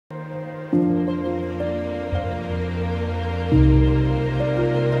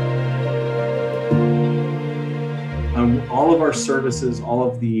All of our services, all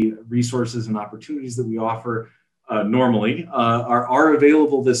of the resources and opportunities that we offer normally are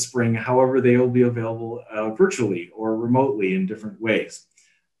available this spring. However, they will be available virtually or remotely in different ways.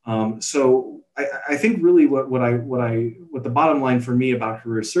 So I think really what the bottom line for me about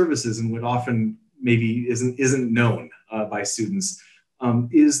career services, and what often maybe isn't known by students,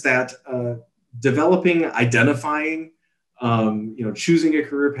 is that developing, identifying, choosing a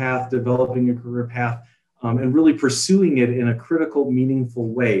career path, developing a career path, and really pursuing it in a critical, meaningful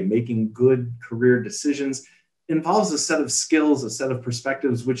way, making good career decisions, involves a set of skills, a set of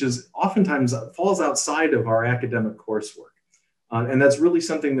perspectives, which is oftentimes falls outside of our academic coursework. And that's really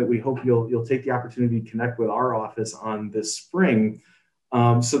something that we hope you'll take the opportunity to connect with our office on this spring,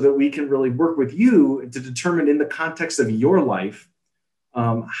 so that we can really work with you to determine, in the context of your life,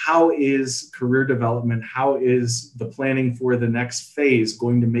 how is career development, how is the planning for the next phase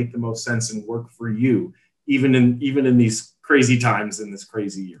going to make the most sense and work for you, even in these crazy times in this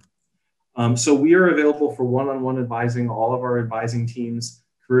crazy year. So we are available for one-on-one advising. All of our advising teams,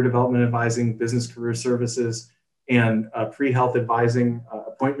 career development advising, business career services, and pre-health advising.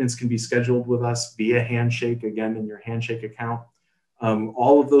 Appointments can be scheduled with us via Handshake, again, in your Handshake account.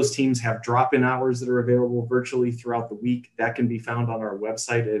 All of those teams have drop-in hours that are available virtually throughout the week. That can be found on our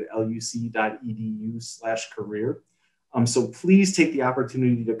website at luc.edu/career. So please take the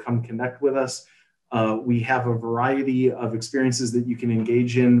opportunity to come connect with us. We have a variety of experiences that you can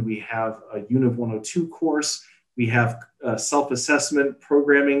engage in. We have a Univ 102 course. We have self-assessment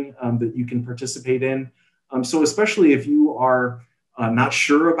programming that you can participate in. So especially if you are not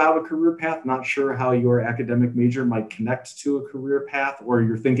sure about a career path, not sure how your academic major might connect to a career path, or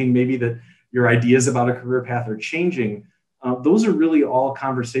you're thinking maybe that your ideas about a career path are changing, those are really all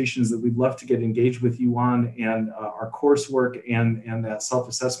conversations that we'd love to get engaged with you on. And our coursework and that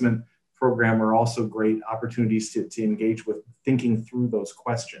self-assessment program are also great opportunities to engage with thinking through those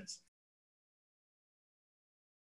questions.